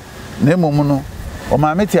 Na momu no o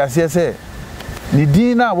ma meti ase se ni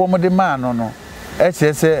din na wo mo de ma no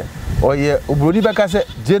say oye obroni beka say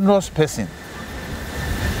generous person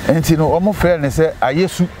enti no omo friend say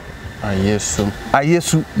AYESU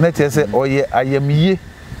na say oye ayemiye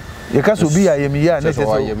ye ka so bi ayemiye na say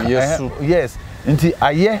yes enti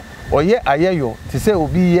oye ayeyo ti say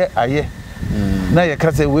obi ye aye na ye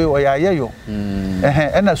ka say we oye ayeyo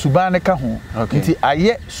na suban ne ka ho enti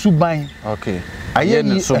aye suban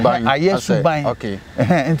aye suban okay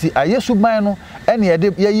enti aye suban no ene ye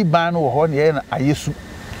de yi ban no ho ne ye na AYESU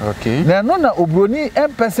okay na no na obroni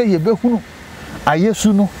empese ye behunu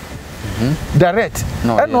AYESU no direct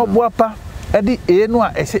ene oboapa edi no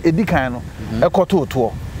a ese edikan no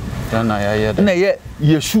ekototo na ya na ye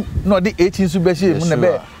yesu no de 18 su be she mu na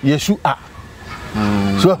be yesu a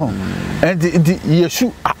so enti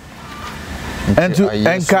yesu a enti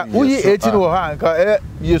enka uyi 18 wo ha enka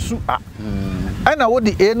yesu a ana wo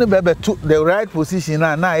the no be to the right position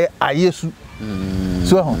na ye AYESU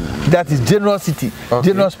so that is generosity,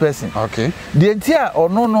 generous person. Okay. The entire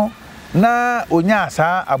ono no na onya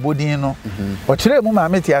asa abodin no. O kire mu ma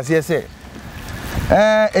meti ase se.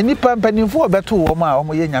 Enipa mpanimfo obeto wo ma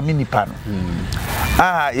omo ye nyame nipa no.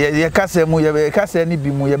 Ye kase mu ye kase ni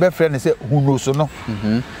bi mu ye be frɛ ne se hunoso no.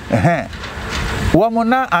 Wo mo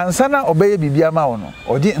na ansana obeye bibia ma wo no.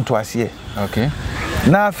 Oje ntoase. Okay.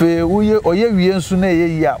 Na afi oye wie nsu na ye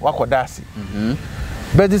yi a wakoda ase.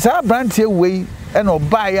 But this brand here way and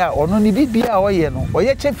obaya or no ni bibia oye no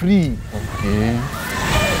oye che free. Okay.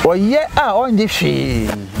 Oye on the she.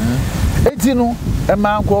 Eti no e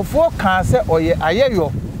man kwofo kan say oye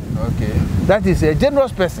ayeyo. Okay. That is a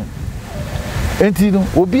generous person. Eti no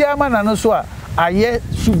obi ama na no so a aye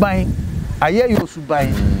suban ayeyo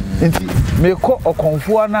suban. Enti me ko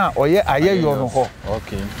okonfo na oye ayeyo no ho.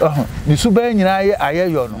 Okay. Ni suban nyina aye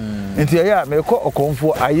ayeyo no. Enti ya me ko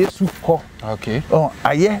okonfo AYESU ho. Okay.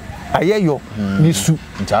 Ayeyo ni su.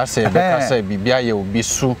 Ja say be ka say bibia ye obi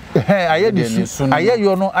su. Aye ni su.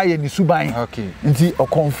 Ayeyo no aye ni suban. Okay. Nti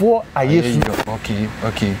okonfo AYESU.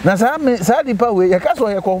 Okay. Na sa dipa we ye ka so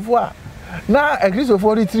ye konfo a na Kristo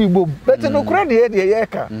 43 bom. But no kura ne ye de ye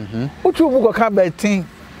ka. Uchu bu ko ka betin.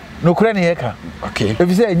 No kura ne ye ka. Okay. If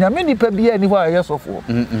you say nyame nipa bia ni ho AYESofo.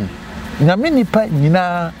 Nyame nipa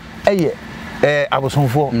nyina eye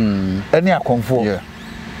abosonfo ene akonfo. Yeah.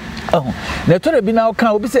 Na tore bi na o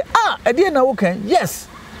kan obi say ade na wo kan yes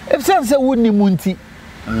if say woni munti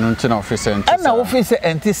nti na office enti na office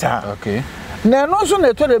enti sa okay na no so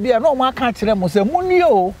na tore bi a na o ma kan kire mo say muni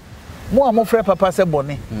o mo a mo frɛ papa say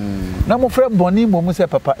boni na mo frɛ boni mo say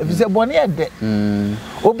papa if say boni e de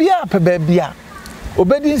obi a pe ba bia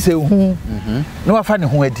obedi nse hu na wa fa ne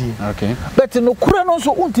hu adi okay but no kura no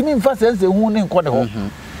so untimi mfa nse hu ne nkɔ de ho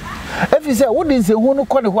if say wo di nse hu no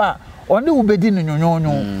kɔ de ho a oni ubedi no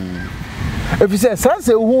nyonyonyo efise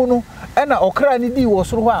sanse hu no na okra ni di wo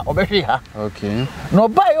soro ho a obehwe ha okay no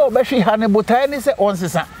bai obehwe ha ne botae ni se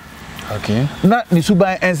onsesa okay na ni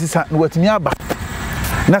suban ensesa no watimi aba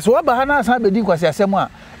na so aba ha na asan bedi kwase asem a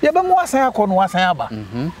ye be mo asan akọ no asan aba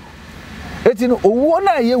eti no owo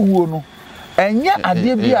na ye wuo no enya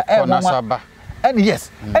ade bia e mo and yes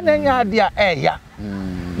enya ade a e ya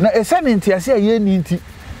na ese ni ntiase a ye ni nti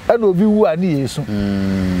na obi wu ani yesu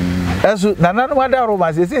Eso na nanu ada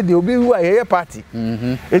romance say de obi wu aye party.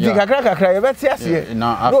 Eti kakra ye beti ase.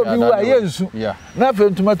 No obi wu AYESU. Na fe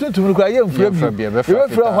ntuma tuntum ko aye mfura bi. E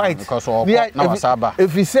fura white. Because na wasaba.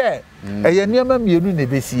 If we say eye niam mienu na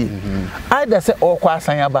besie. Either say okwa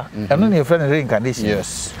asanyaba. Eno na e friend reincarnation.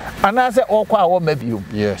 Yes. Ana say okwa awo mabiom.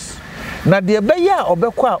 Yes. Na de be ya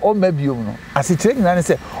obekwa o mabiom no. Asikire nyina ne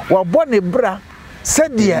say wo bo ne bra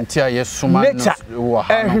said Tia yesuma no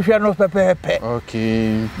hwehwe no pepepe.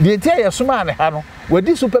 Okay. The tia yesuma ne ha no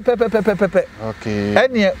wadi so pepepe. Okay.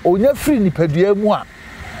 Ene onya free nipadua mu a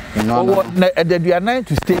no na edaduanan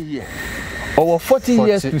to stay here. Over 40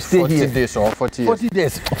 years to stay 40 here. 40 days or 40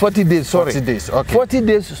 years. 40 days, sorry. 40 days, okay. 40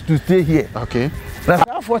 days to stay here. Okay.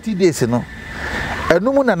 Now 40 days no.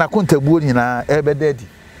 Enu na nakontabuo nyina ebe daddy.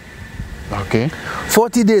 Okay.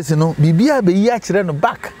 40 days no bibia be yi a kire no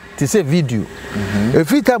back to say video.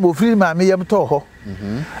 Every time of free ma me yam to ho.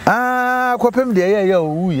 Kwapem de ye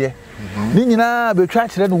owu ye. Ni nyina be twa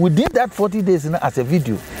kire no within that 40 days no as a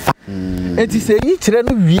video. Enti say yi kire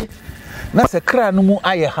no wie na se kra no mu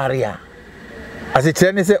aye harea. As a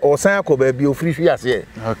kire ne say osan akoba bi ofri hwi ase.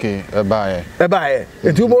 Okay, eba ye.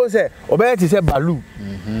 Enti wo say oba ti say balu.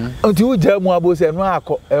 Enti wo jamu abo say no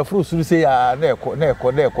akọ efru suru say ya na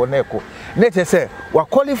eko. Nete say wa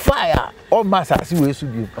qualify all masters we su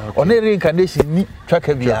bi. On reincarnation ni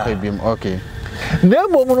twaka bia. Okay. Na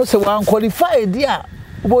mo no say wa qualify dia.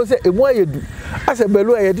 Wo say emu ayedu. Ase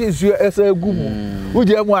belu ayedi nsu esa agumu. Wo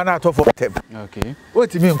jamu ana atofo tep. Okay. Wo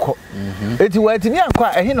timi nko. Enti wa timi anko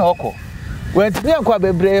a ehi na okọ. Wentimi anko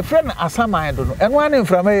bebre friend asaman do no eno ane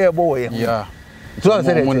mframa ye bo wo ye yeah so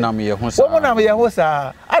say omunam ye ho sa omunam ye ho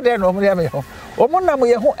sa ade no omunam ye ho omunam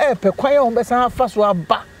ye ho epe kwan ye ho be san afa so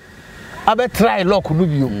aba abe try lock no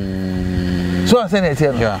bio so say na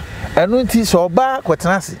tie no yeah eno nti so oba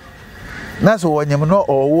kwetenase na so wonyem no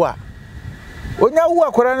owo a onya wo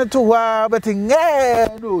akora ne to ho a beti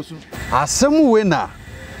nge no osu asem we na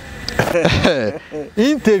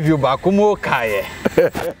interview ba komo kaye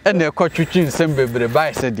ene ekotwitwi nsem bebre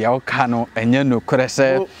bai se dia oka no enye no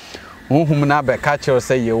krese honhum na be ka che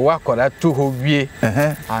se ye wa kora to ho wie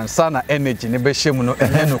ansa na energy ne be hyem no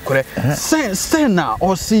enye no kre sen na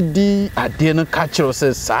osidi ade no ka che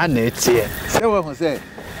se sa na etie se we ho se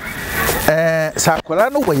sakora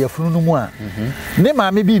no wo yefunu no mu a ne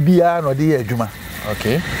maame bibia no de ye adwuma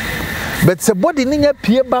okay but se body ninya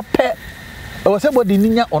pie ba pe o se body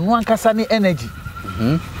ninya ono ankasa ne energy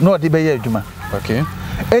no de be ye adwuma okay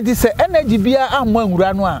enti se energy bia amwa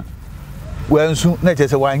nwura no a wansu na che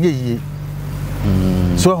se wanye yie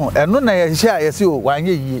so eno na ye hye a ye se o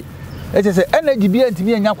wanye yie che se energy bia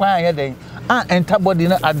ntimi anya kwan anya den enter body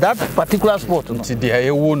na at that particular spot no ti dia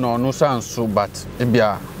ye wo no no sanso but e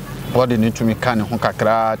bia body ni tumi kan ho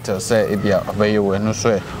kakra te se e bia abaye wo no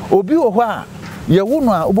so e obi wo ho a ye wo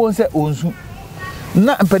no a obo se onsu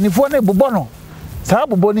na mpanifo na bobọ no saa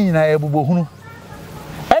bobọ ni nyina ye bobọ hunu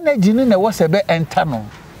energy ni na wo se be enter no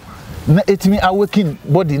na etimi awaken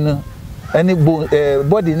body no any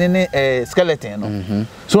body ni skeleton no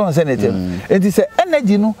so on say netem enti say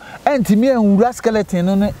energy no entimi anwura skeleton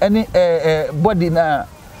no any body na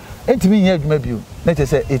entimi nya adwuma bio na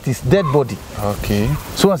say it is dead body okay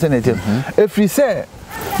so on say netem if we say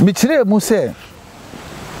mi kire mu say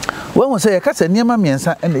when we say kasa niema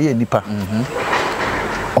miensa na ye nipa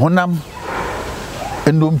honam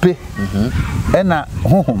endompe ena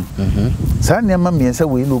honhom sa niema miensa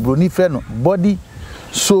we no broni frɛ no body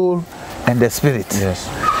soul and the spirit yes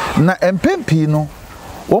na empempi no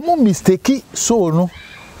wo mistake soul no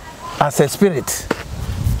as a spirit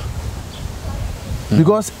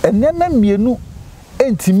because enema mienu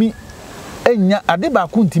entimi enya ade ba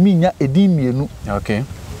ko ntimi nya edin mienu okay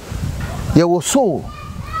ye wo soul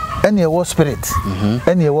and ye wo spirit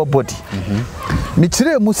and ye wo body mi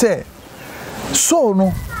kire mu say soul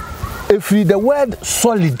no every the word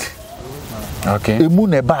solid okay emu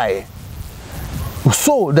ne bae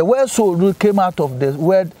soul the word soul came out of the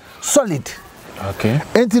word solid okay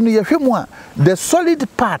enti no ye hwemu a the solid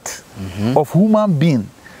part of human being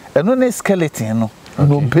eno ne skeleton no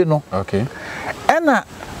no mpe no okay ena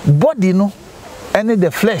body no ene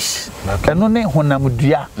the flesh eno ne honam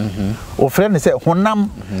dua o friend say honam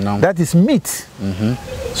that is meat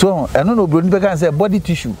so eno no broni be kan say body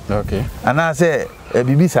tissue okay ana say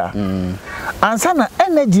bibisa ansa na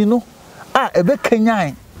energy no a ebe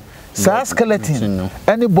kanyan sa skeleton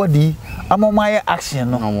anybody amomaya action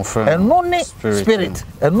no eno ne spirit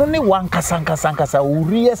eno ne one kasankasa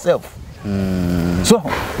uri yourself so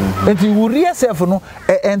enti uri yourself no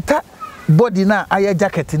enter body na aye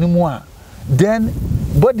jacket ni mu a then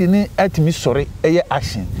body ni atimi sore eye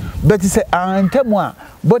action but say antemu a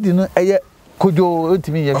body no eye kojo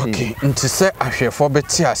otimi ye okay nti se ahwefo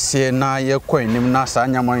beti ase na ye kwanim na sa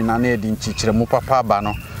nyamon na edi nchichire mu papa aba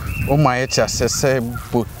no o ma ye ti ase se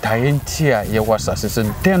botaye nti a ye wasase se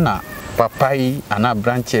dena papa yi ana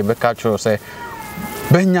branch e be ka chiro se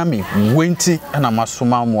Benyame wenti na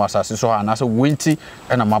masoma mu asase so ha na se wenti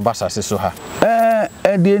na mabasase so ha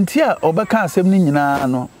de nti a obeka asem ni nyina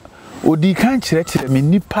no odi kan kire me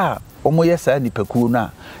nipa omo yesa nipakuo na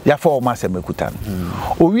ya fa o masem ekuta no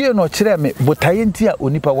owie no kire me botaye nti a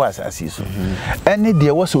onipa wa asase so ene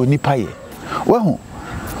de wo so onipa ye wa hu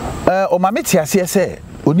o ma meti ase se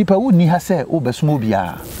onipa wo ni ha se wo besumo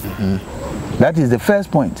bia that is the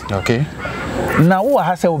first point. Okay, na wo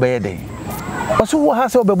ha se wo be yeden oso wo ha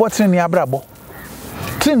se wo be botre ni abrabo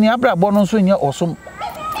tini abrabo no so nya osom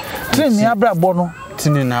tini abrabo no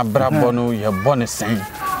tini na abrabo no ye bone sen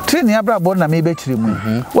tini abrabo na me be kire mu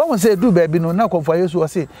wo won se du baabi no na kofo AYESU o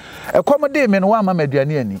se ekomode me no wa ma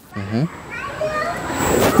maduane ani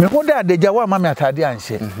me ko da adagya wa ma me atade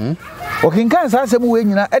anhye okinkan sa asem we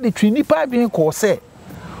nyina e de twini pa adwen ko se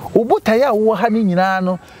obotaye a wo ha ni nyina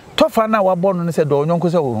no tofa na wa bɔ no se do nyonko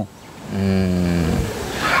se wo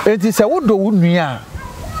enti se wo do wo nua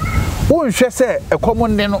wo nhwe se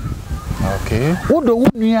ekomonde no okay wo do wo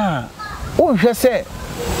nua wo nhwe se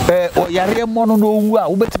o yare mo no owu a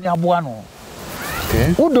wo betimi aboa no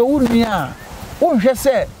okay wo do wo nua wo nhwe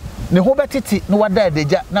se ne ho betiti no wada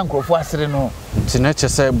adagya na nkrofo asere no nti na che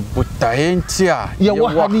se botaye nti a ye wo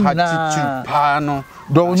ha ni nyina pa no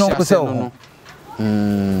do nyonko se wo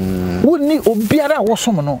woni obiara wo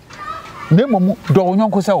som no na momu do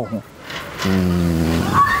nyonko se wo ho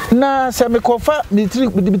na se me kofa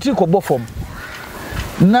mitri ko bofom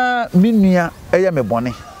na minua eye me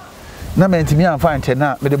bone na mentimi amfa nche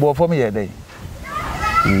na me de bofom ye dey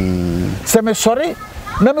se me sori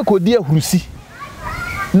na me kodi ahurusi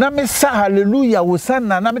na me sa hallelujah wo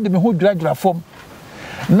sanna na me de me ho dradra fom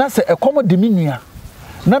na se ekomo de minua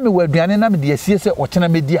na me waduane na me de asie se okena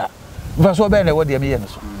media va so be na wo de me ye no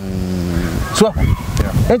so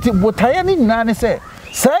enti botaye ni nyina ne se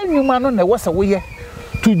sa nyuma no na wo se wo ye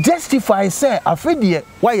to justify say afedie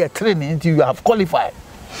why you training until you have qualified.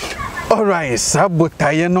 All right,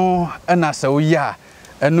 sabotaye no na se wo ya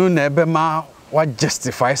enu na ebe ma wa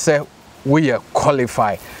justify say we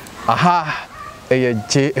qualify. Aha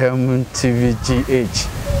JMTVGH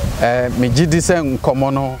me gidi se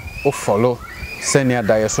nkomo no o follow senior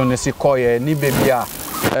da yeso ne si koye ni baby a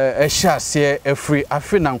ehyiase afri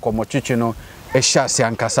afi na nkomo twetwe no ehyiase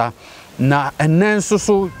ankasa na enenso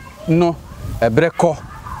so no ebreko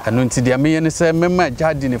eno nti dia me ne se mema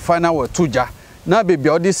jadi ne final wa tuja na baby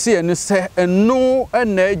odi se enu se enu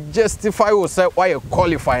na justify wo se why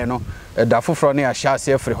qualify no da foforo ne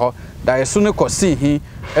ahyiase afri ho da yeso ne kosi hi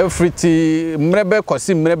everything mrebe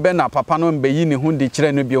kosi mrebe na papa no mbeyi ne hu di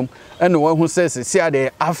kire no biom ene wo hu se se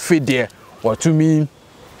ade afide watumi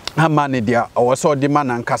amane dia owo so di ma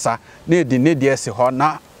na nkasa na edi ne dia se ho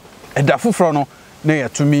na eda foforo no na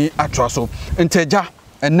yatumi atro so nteja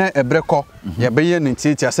ene ebreko ye beye ne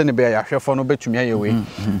ntiti ase ne be ya hwefo no betumi ayewe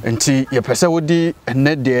nti ye pese wodi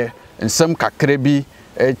ene de nsem kakra bi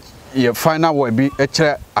ye final word bi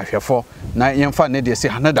kire ahwefo na yemfa ne de se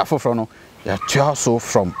hanada foforo no ya tua so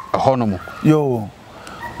from ahonomo yo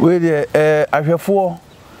we de ahwefo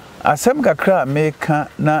asem kakra meka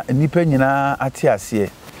na nipa nyina ate ase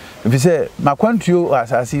bi se makwantuo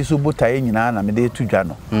asase so botaye nyina na me de tudwa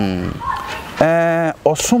no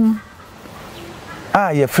osum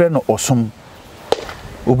a ye frɛ no osum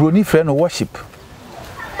obroni frɛ no worship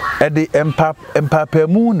ede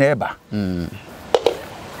empapamu na eba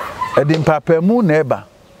ede empapamu na eba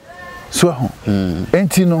so ho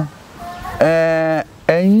enti no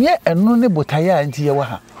enye enu ne botaye a enti ye wa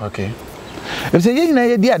ha okay ebise ye nyina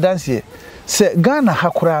ye di adanse se Ghana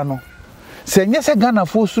hakura no se nye se Ghana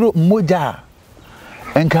fo suro moja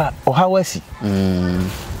enka ohawasi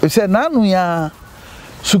ebise nanu ya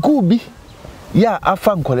suku bi ya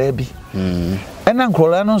afa nkola bi ena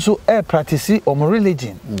nkola no so practice om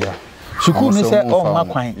religion suku ni se o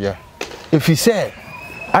makwan efise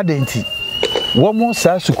adenti wo mo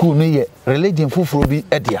sa suku no ye religion fufuro bi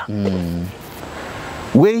edia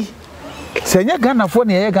we se nye Ghana fo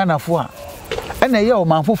ne ye Ghana fo a ena ye o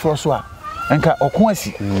man fufuro so a enka okon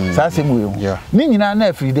asi sa asem we hu ni nyina na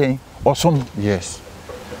afiri den osom yes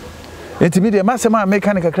enti de masema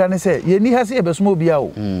mechanic kakra ne se ye ni ha se ye besomo bia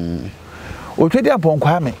o otwedi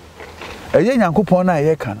aponkwa me eye nyankopon na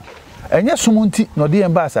ye ka no enye somunti no de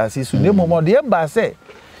emba asase su ne momo de emba se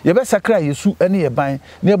ye be sakra AYESU ene ye ban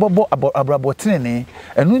ne bobo abrabotene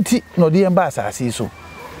enu nti no de emba asase su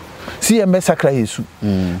si embe sakra AYESU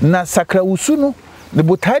na sakra usu no ne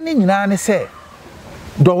botani nyina ne se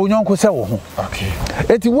do wo nyonko se wo ho okay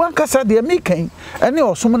eti wan kasa de me kan ene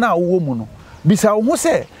osom na wo mu no bisa wo ho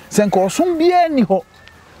se senka osom bia ni ho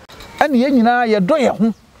ene ye nyina ye do ye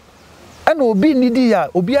ho ene obi ni di ya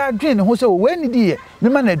obi adwen ne ho se we ni di ye me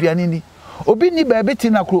ma na aduane ni obi ni ba beti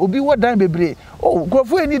na kro obi wo dan bebre oh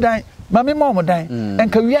krofo ni dan ma me ma mo dan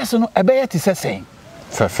enka wiase no ebe ye te sesen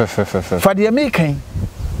fa de me kan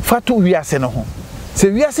fa to wiase no ho se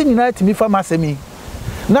wiase nyina timi fa masemi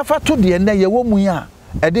na fa to de na ye wo mu ya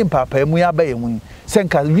ede mpapa mu ya ba ye mu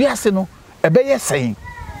senka wiase no ebe ye sen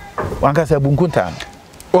wankasa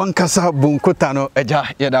bunkuta no eja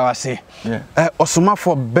yeda wase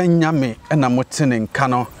Osomafuo Benyame na motene nka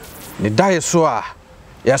no ne dae so a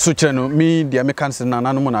ya so kire no mi de me kan se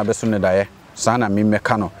nananu mu na abeso ne dae sana mi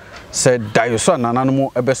meka no se dae so nananu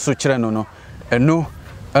mu abeso kire no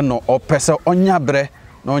eno opese onya bre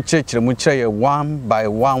na on kire mu kire ye one by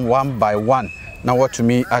one na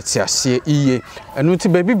watumi atiase iye enu ti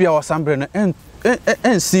baby bia wasambre no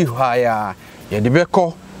en si haya ye de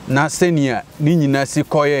beko na senia ni nyina si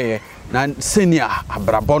koyeye na senia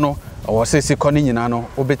abrabo no wo se si koni nyina no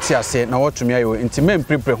obeti ase na watumi ayo ntime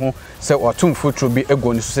mprepre ho se otumfo tro bi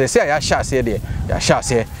ego ni so se ya hya ase de ya hya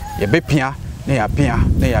ase ye bepia na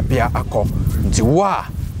ya pia akọ nti wa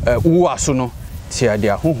wo aso no ti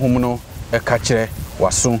ade ahohom no ka kire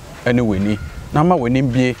waso ene weni na ma weni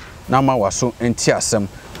bie na ma waso enti asem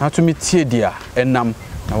na tumi tie dia enam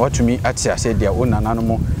na watumi ati ase dia onanano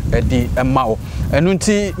mo edi emawo enu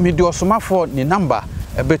nti mi di Osomafuo ni number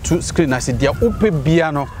ebetu screen ase dia ope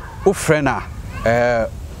bia no o frena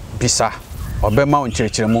bisa obema on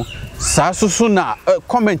chirechiremu sa susu na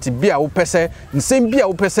comment bia wo pese nsem bia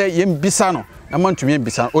wo pese yem bisa no na mantumi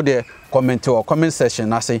bisa o de comment o comment section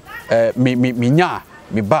na say mi nya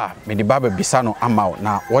mi ba me di baba bisa no amawo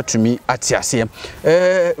na watumi ati ase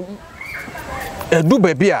du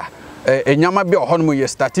bebia enyama bi ohonmu ye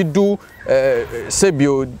started do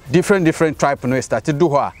sebio different tribe no started do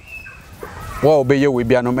ho a wa obeye we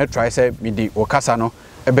bia no me try say mi di okasa no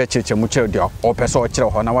ebe cheche mu kire dia opese o kire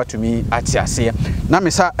ho na watumi ati ase na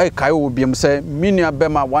me sa kai wo biem say minua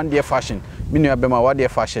bema one day fashion minua bema one day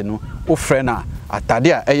fashion no o frɛ na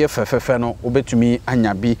atade a eye fefefe no obetumi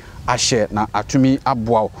anya bi ahye na atumi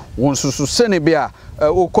aboa won susu sene bi a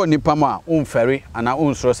okọ nipa ma onfere ana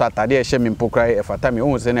onsoro satade ehye me mpokra efata me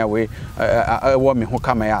onsene we wo me ho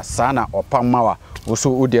kama ya sana opamawa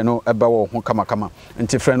woso ode no ebewo ho kama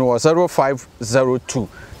nti frɛ no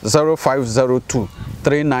 0502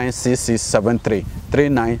 396673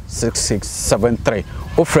 396673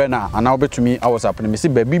 o frɛ na ana obetumi awosap ne me si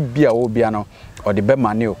baby bia wo bia no ode be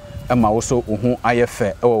maneo ema woso ohu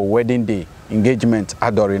ayefe wedding day engagement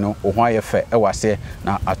adore no ohu ayefe wase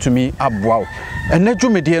na atumi aboa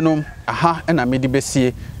enadwumedie no aha na medi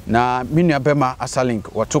besie na minua bema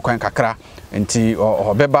asalink wato kwan kakra nti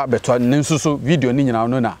obeba beto nensuso video ni nyina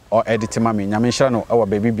no na o edit ma me nyame hira no ewa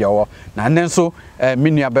baby bia wo na nenso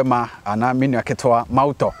minua bema ana minua ketwa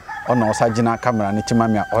mauto ona osagina camera ni chima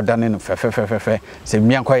me odane no fefefefefe se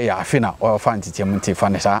miankwa ya afi na o fa ntitiam nti fa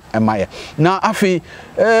ne sa emaye na afi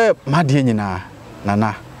madie nyina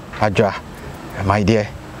nana adwa my dear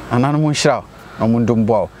nana no munhira no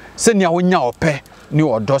mundumbo se nia wonya ope ni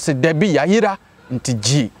odo se dabi yayira nti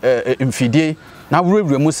ji mfidie na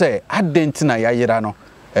wurewure mu se adent na yayira no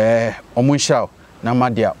omunhira na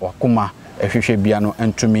madia wakoma ehwehwe bia no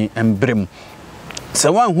entumi embrem se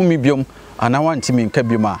wan humi biom ana wantimi nka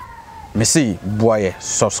bioma Messi boye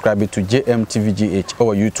subscribe to JMTVGH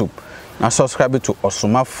our YouTube. Now subscribe to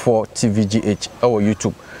Osomafuo TVGH our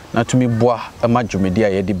YouTube. Now to me boa ama dwumedia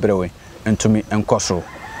ye di brewe and to me enkoso.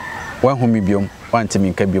 Wan humi biom wan timi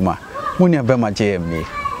nka bioma. Munia bema JM ni.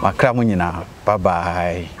 Makra mu nyina. Bye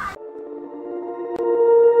bye.